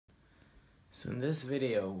So in this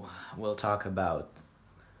video, we'll talk about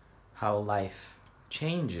how life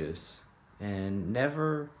changes and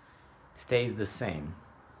never stays the same.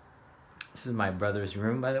 This is my brother's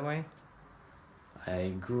room, by the way. I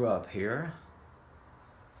grew up here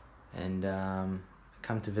and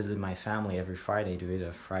come to visit my family every Friday to eat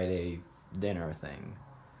a Friday dinner thing.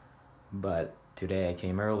 But today I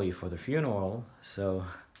came early for the funeral, so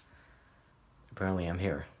apparently I'm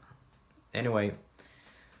here. Anyway,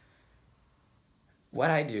 what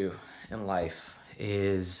I do in life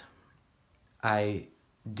is I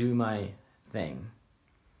do my thing,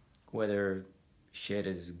 whether shit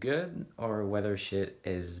is good or whether shit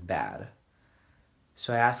is bad.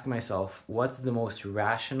 So I ask myself, what's the most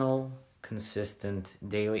rational, consistent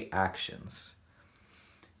daily actions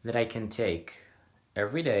that I can take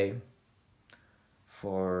every day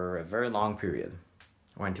for a very long period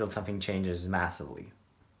or until something changes massively?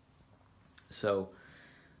 So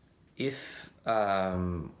if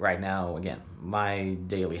right now, again, my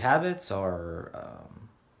daily habits are,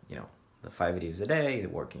 the 5 videos a day,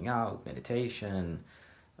 working out, meditation,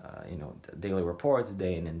 the daily reports,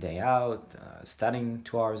 day in and day out, studying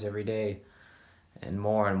 2 hours every day, and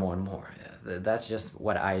more and more and more. That's just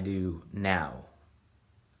what I do now.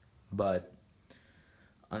 But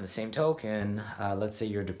on the same token, let's say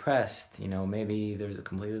you're depressed, maybe there's a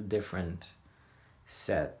completely different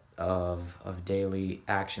set of daily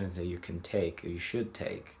actions that you can take, or you should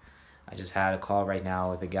take. I just had a call right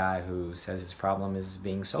now with a guy who says his problem is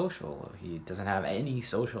being social. He doesn't have any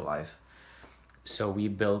social life. So we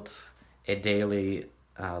built a daily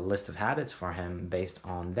list of habits for him based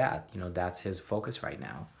on that. That's his focus right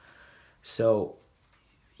now. So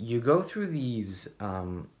you go through these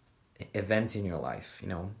events in your life,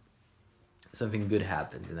 something good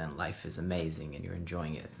happens and then life is amazing and you're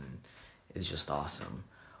enjoying it and it's just awesome.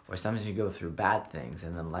 Or sometimes you go through bad things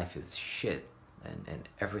and then life is shit and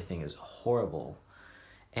everything is horrible.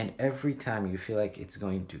 And every time you feel like it's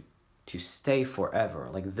going to stay forever,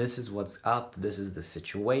 like this is what's up, this is the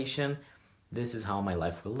situation, this is how my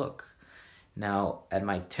life will look. Now, at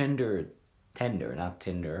my tender,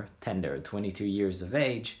 22 years of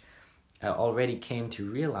age, I already came to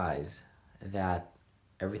realize that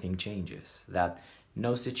everything changes, that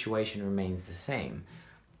no situation remains the same.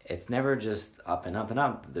 It's never just up and up and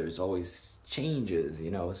up. There's always changes,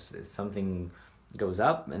 something goes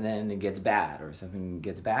up and then it gets bad, or something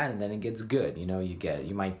gets bad and then it gets good.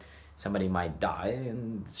 Somebody might die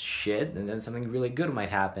and shit, and then something really good might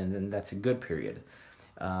happen, and that's a good period.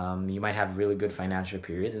 You might have a really good financial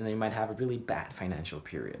period, and then you might have a really bad financial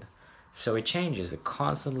period. So it changes. It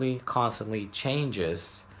constantly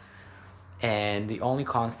changes, and the only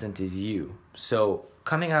constant is you. So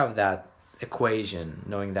coming out of that equation,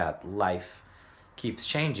 knowing that life keeps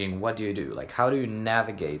changing, what do you do? Like, how do you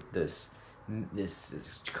navigate this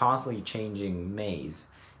constantly changing maze?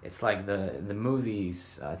 It's like the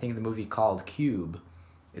movies. I think the movie called Cube.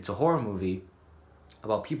 It's a horror movie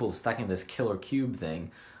about people stuck in this killer cube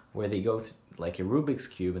thing, where they go like a Rubik's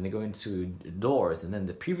cube and they go into doors, and then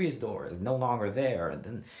the previous door is no longer there, and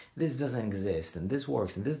then this doesn't exist, and this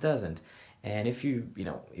works and this doesn't. And if you've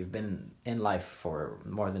been in life for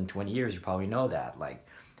more than 20 years, you probably know that, like,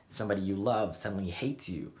 somebody you love suddenly hates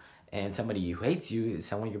you, and somebody who hates you is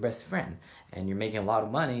suddenly your best friend, and you're making a lot of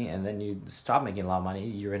money, and then you stop making a lot of money,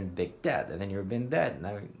 you're in big debt, and then you're in debt,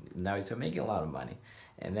 now you start making a lot of money,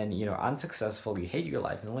 and then unsuccessful, you hate your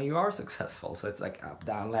life, and then you are successful. So it's like up,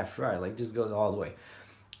 down, left, right, like just goes all the way.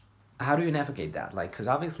 How do you navigate that? Like, because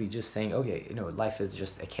obviously just saying, okay, life is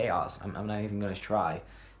just a chaos, I'm not even going to try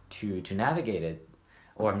to navigate it,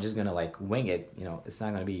 or I'm just going to like wing it, it's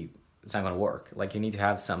not going to work. Like, you need to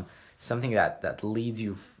have something that leads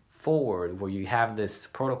you forward, where you have this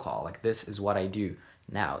protocol, like, this is what I do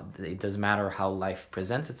now. It doesn't matter how life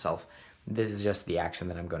presents itself, this is just the action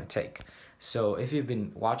that I'm going to take. So if you've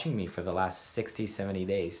been watching me for the last 60, 70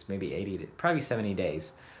 days, maybe 80, probably 70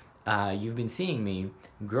 days, you've been seeing me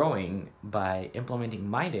growing by implementing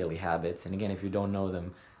my daily habits. And again, if you don't know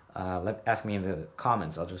them, ask me in the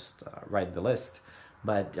comments. I'll just write the list.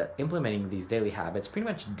 But implementing these daily habits, pretty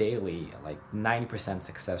much daily, like 90%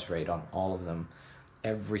 success rate on all of them,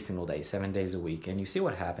 every single day, 7 days a week. And you see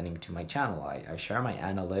what's happening to my channel. I share my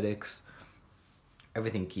analytics.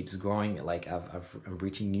 Everything keeps growing. Like, I'm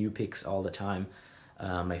reaching new peaks all the time.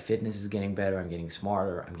 My fitness is getting better. I'm getting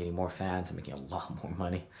smarter. I'm getting more fans. I'm making a lot more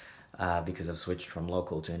money because I've switched from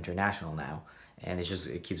local to international now. And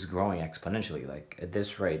it keeps growing exponentially. Like, at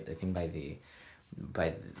this rate, I think by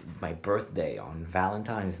my birthday on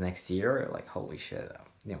Valentine's next year, like, holy shit,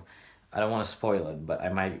 I don't want to spoil it, but I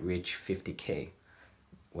might reach 50K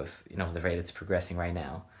with the rate it's progressing right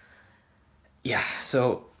now. Yeah,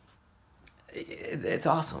 so it's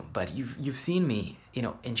awesome, but you've seen me,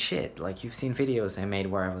 in shit. Like, you've seen videos I made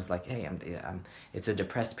where I was like, hey, I'm it's a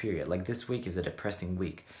depressed period. Like, this week is a depressing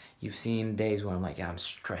week. You've seen days where I'm like, yeah, I'm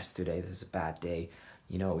stressed today. This is a bad day.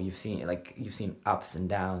 You've seen ups and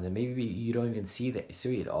downs, and maybe you don't even see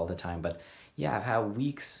it all the time. But yeah, I've had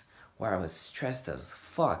weeks where I was stressed as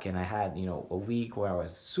fuck, and I had, a week where I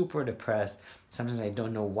was super depressed. Sometimes I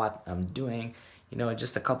don't know what I'm doing.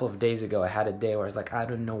 Just a couple of days ago, I had a day where I was like, I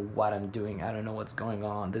don't know what I'm doing. I don't know what's going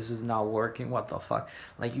on. This is not working. What the fuck?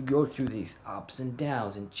 Like, you go through these ups and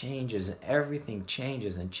downs and changes, and everything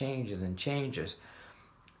changes and changes and changes.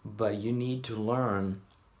 But you need to learn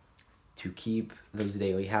to keep those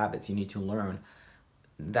daily habits. You need to learn.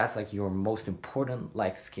 That's like your most important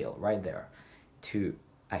life skill right there, to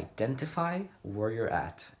identify where you're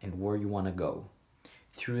at and where you want to go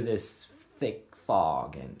through this thick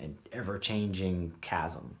fog and ever changing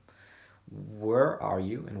chasm. Where are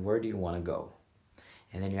you and where do you want to go?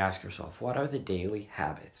 And then you ask yourself, what are the daily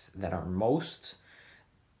habits that are most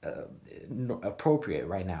appropriate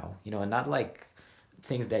right now? And not like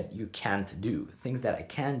things that you can't do, things that I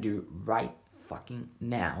can do right fucking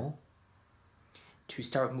now to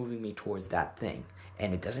start moving me towards that thing.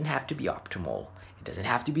 And it doesn't have to be optimal. It doesn't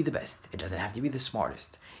have to be the best. It doesn't have to be the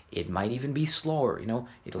smartest. It might even be slower.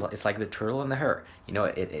 It's like the turtle and the hare.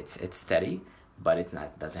 It's steady, but it's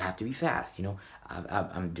not. Doesn't have to be fast.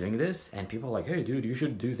 I'm doing this, and people are like, "Hey, dude, you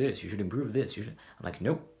should do this. You should improve this. You should." I'm like,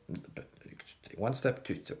 "Nope. One step,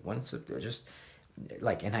 two step, one step. Just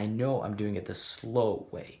like, and I know I'm doing it the slow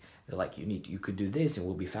way. They're like, you could do this, and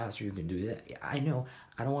we'll be faster. You can do that. Yeah, I know.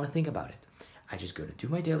 I don't want to think about it. I just go to do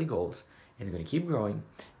my daily goals. It's going to keep growing,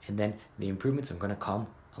 and then the improvements are going to come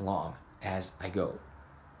along as I go.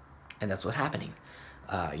 And that's what's happening.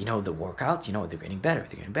 The workouts, they're getting better.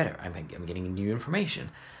 They're getting better. I'm getting new information.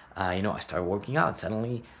 I started working out.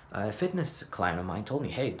 Suddenly, a fitness client of mine told me,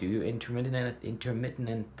 hey, do intermittent,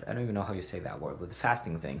 I don't even know how you say that word, but the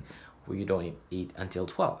fasting thing where you don't eat until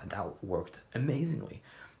 12. And that worked amazingly.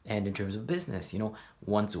 And in terms of business,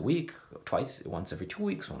 once a week, twice, once every 2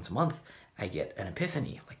 weeks, once a month, I get an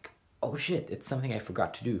epiphany. Like, oh shit, it's something I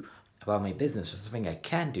forgot to do about my business, or something I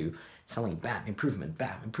can do. Suddenly, bam, improvement,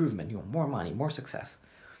 more money, more success.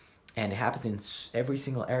 And it happens in every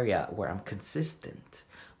single area where I'm consistent,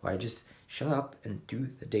 where I just show up and do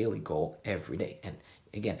the daily goal every day. And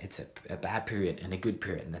again, it's a bad period and a good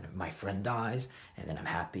period. And then my friend dies, and then I'm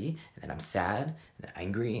happy, and then I'm sad, and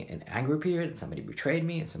angry, an angry period, and somebody betrayed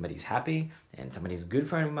me, and somebody's happy, and somebody's a good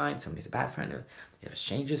friend of mine, somebody's a bad friend. It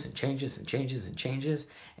changes and changes and changes and changes.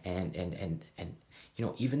 And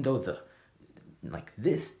even though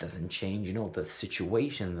this doesn't change, the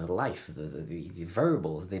situation, the life, the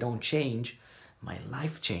variables, they don't change, my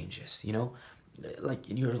life changes. Like,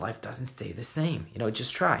 your life doesn't stay the same.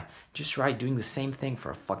 Just try doing the same thing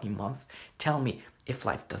for a fucking month. Tell me if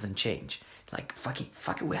life doesn't change. Like, fucking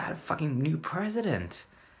we had a fucking new president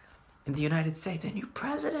in the United States, a new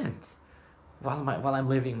president, while I'm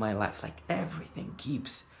living my life. Like, everything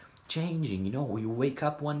keeps changing. You wake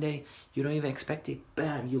up one day, you don't even expect it,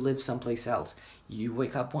 bam, you live someplace else. You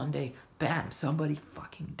wake up one day, bam, somebody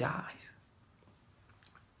fucking dies.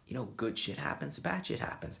 Good shit happens, bad shit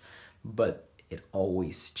happens, but it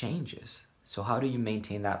always changes. So how do you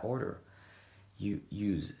maintain that order? You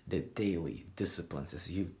use the daily disciplines.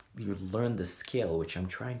 So you learn the skill, which I'm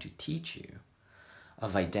trying to teach you,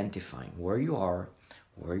 of identifying where you are,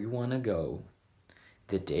 where you want to go,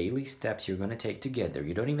 the daily steps you're going to take to get there.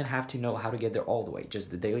 You don't even have to know how to get there all the way, just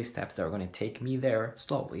the daily steps that are going to take me there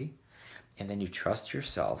slowly. And then you trust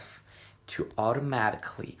yourself to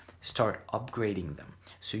automatically start upgrading them.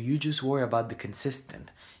 So you just worry about the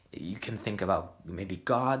consistent. You can think about maybe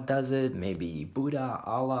God does it, maybe Buddha,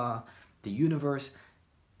 Allah, the universe.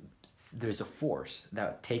 There's a force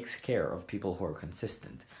that takes care of people who are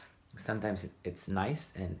consistent. Sometimes it's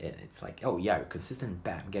nice and it's like, oh yeah, you're consistent,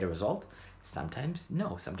 bam, get a result. Sometimes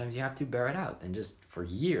no, sometimes you have to bear it out and just for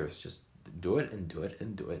years just do it and do it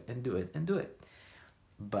and do it and do it and do it.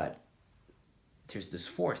 But there's this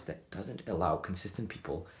force that doesn't allow consistent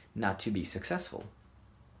people not to be successful.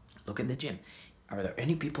 Look in the gym. Are there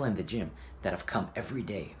any people in the gym that have come every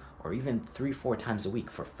day or even 3-4 times a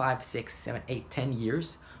week for 5, 6, 7, 8, 10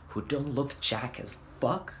 years who don't look jack as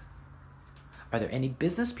fuck? Are there any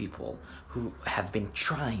business people who have been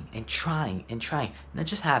trying and trying and trying, not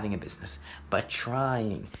just having a business, but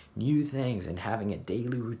trying new things and having a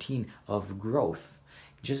daily routine of growth?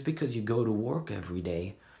 Just because you go to work every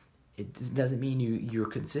day, it doesn't mean you're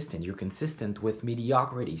consistent. You're consistent with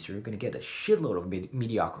mediocrity, so you're going to get a shitload of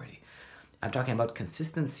mediocrity. I'm talking about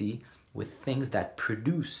consistency with things that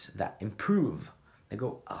produce, that improve, that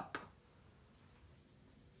go up.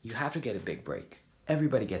 You have to get a big break.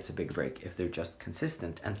 Everybody gets a big break if they're just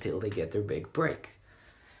consistent until they get their big break.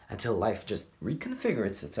 Until life just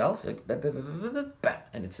reconfigures itself, like,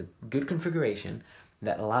 and it's a good configuration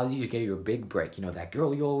that allows you to get your big break. You know, that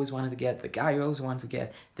girl you always wanted to get, the guy you always wanted to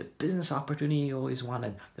get, the business opportunity you always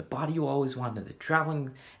wanted, the body you always wanted, the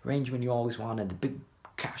traveling arrangement you always wanted, the big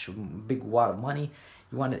cash, big wad of money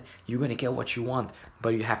you wanted. You're going to get what you want, but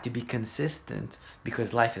you have to be consistent,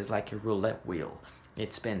 because life is like a roulette wheel.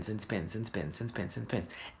 It spins and spins and spins and spins and spins.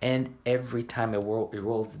 And every time it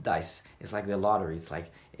rolls the dice, it's like the lottery. It's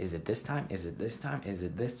like, is it this time? Is it this time? Is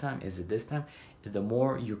it this time? Is it this time? The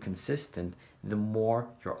more you're consistent, the more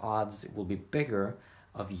your odds will be bigger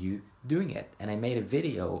of you doing it. And I made a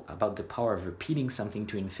video about the power of repeating something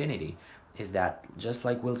to infinity. Is that, just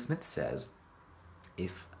like Will Smith says,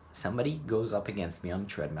 if somebody goes up against me on a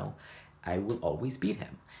treadmill, I will always beat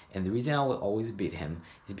him. And the reason I will always beat him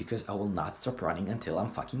is because I will not stop running until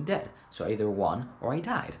I'm fucking dead. So I either won or I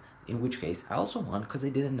died. In which case, I also won because I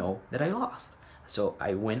didn't know that I lost. So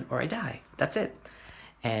I win or I die. That's it.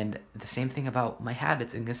 And the same thing about my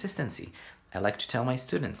habits and consistency. I like to tell my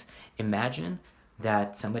students, imagine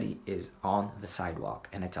that somebody is on the sidewalk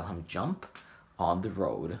and I tell him, jump on the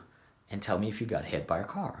road and tell me if you got hit by a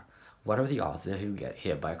car. What are the odds that he'll get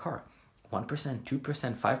hit by a car? 1%,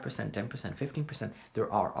 2%, 5%, 10%, 15%.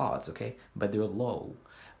 There are odds, okay? But they're low.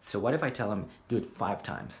 So what if I tell him, do it 5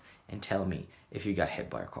 times and tell me if you got hit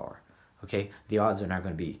by a car, okay? The odds are not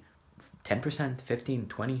going to be 10%, 15,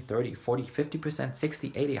 20, 30, 40, 50%,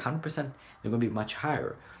 60, 80, 100%. They're going to be much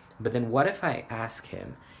higher. But then what if I ask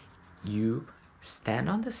him, you stand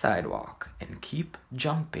on the sidewalk and keep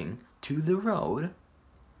jumping to the road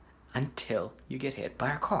until you get hit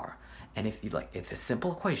by a car? And if you like, it's a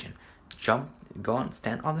simple equation. Jump, go on,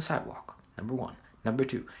 stand on the sidewalk. Number 1. Number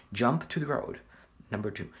 2, jump to the road.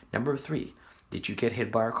 Number 2. Number 3, did you get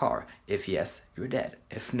hit by a car? If yes, you're dead.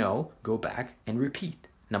 If no, go back and repeat.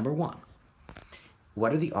 Number 1.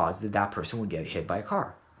 What are the odds that that person will get hit by a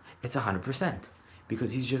car? It's 100%,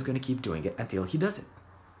 because he's just going to keep doing it until he does it.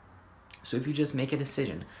 So if you just make a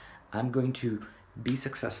decision, I'm going to be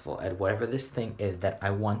successful at whatever this thing is that I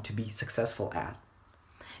want to be successful at,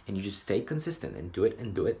 and you just stay consistent and do it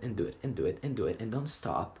and do it and do it and do it and do it and don't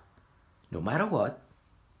stop, no matter what,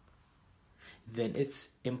 then it's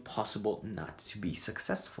impossible not to be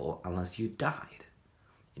successful unless you died.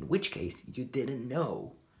 In which case, you didn't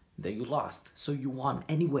know that you lost, so you won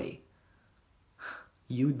anyway.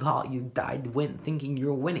 You died thinking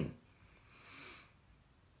you're winning.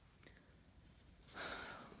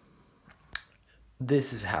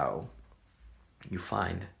 This is how you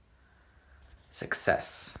find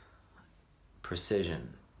success,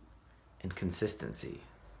 precision, and consistency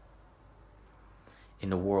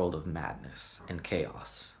in a world of madness and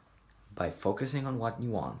chaos, by focusing on what you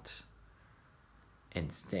want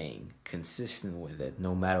and staying consistent with it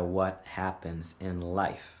no matter what happens in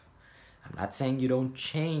life. I'm not saying you don't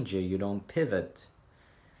change it, you don't pivot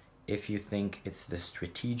if you think it's the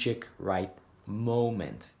strategic right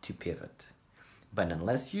moment to pivot. But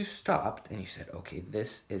unless you stopped and you said, okay,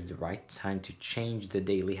 this is the right time to change the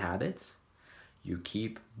daily habits, you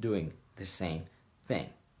keep doing the same thing.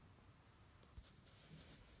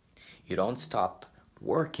 You don't stop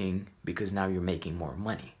working because now you're making more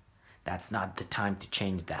money. That's not the time to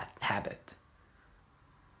change that habit.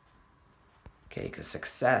 Okay, because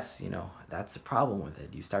success, that's the problem with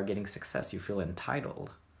it. You start getting success, you feel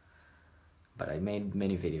entitled. But I made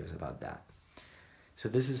many videos about that. So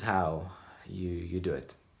this is how you do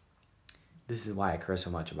it. This is why I care so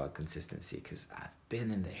much about consistency, because I've been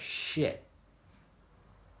in the shit,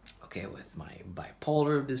 okay, with my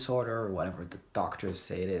bipolar disorder or whatever the doctors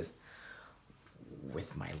say it is,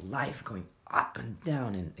 with my life going up and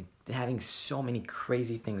down and having so many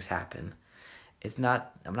crazy things happen.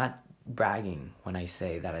 I'm not bragging when I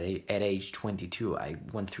say that at age 22 I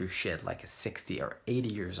went through shit like a 60 or 80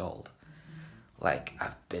 years old. Like,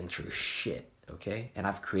 I've been through shit, okay? And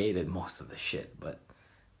I've created most of the shit, but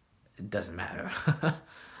it doesn't matter.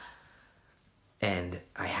 And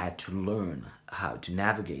I had to learn how to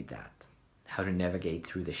navigate that, how to navigate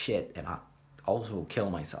through the shit and not also kill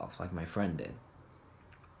myself like my friend did.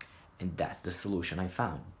 And that's the solution I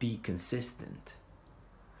found. Be consistent.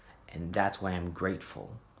 And that's why I'm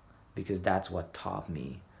grateful, because that's what taught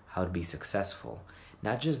me how to be successful.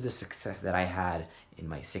 Not just the success that I had in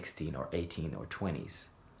my 16 or 18 or 20s,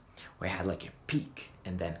 where I had like a peak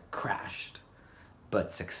and then crashed,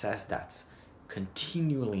 but success that's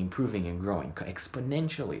continually improving and growing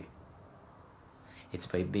exponentially. It's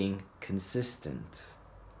by being consistent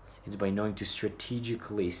It's by knowing to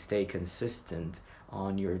strategically stay consistent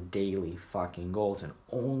on your daily fucking goals and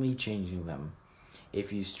only changing them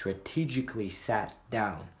if you strategically sat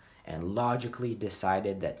down and logically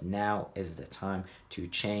decided that now is the time to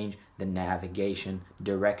change the navigation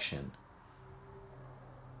direction.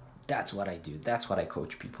 That's what I do. That's what I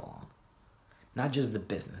coach people on. Not just the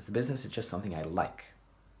business. The business is just something I like.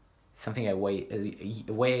 Something a way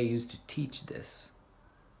I use to teach this.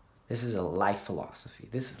 This is a life philosophy.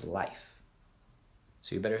 This is life.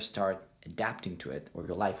 So you better start adapting to it, or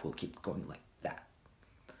your life will keep going like that.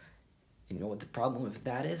 And you know what the problem with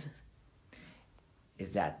that is?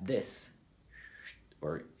 Is that this,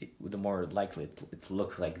 or the more likely it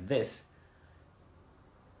looks like this,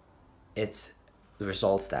 it's the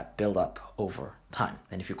results that build up over time.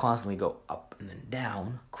 And if you constantly go up and then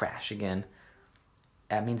down, crash again,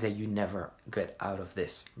 that means that you never get out of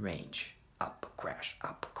this range. Up, crash,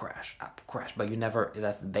 up, crash, up, crash. But you never,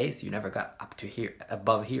 that's the base, you never got up to here,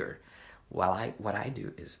 above here. While what I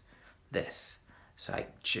do is this. So I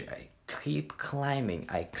keep climbing.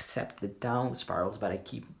 I accept the down spirals, but I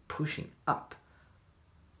keep pushing up.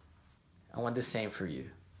 I want the same for you,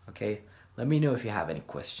 okay? Let me know if you have any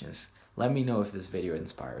questions. Let me know if this video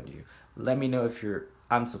inspired you. Let me know if you're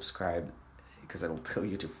unsubscribed, because I'll tell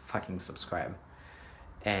you to fucking subscribe.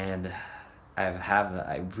 And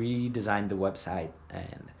I redesigned the website,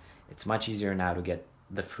 and it's much easier now to get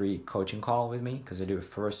the free coaching call with me, because I do a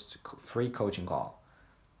first free coaching call.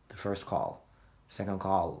 The first call. Second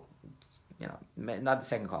call, not the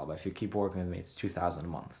second call, but if you keep working with me, it's $2,000 a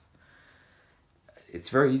month. It's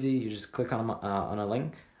very easy. You just click on a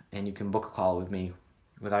link, and you can book a call with me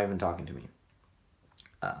without even talking to me.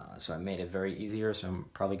 So I made it very easier, so I'm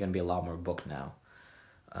probably going to be a lot more booked now.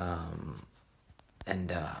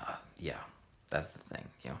 Yeah, that's the thing,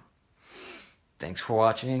 Thanks for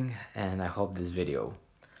watching, and I hope this video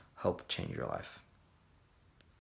helped change your life.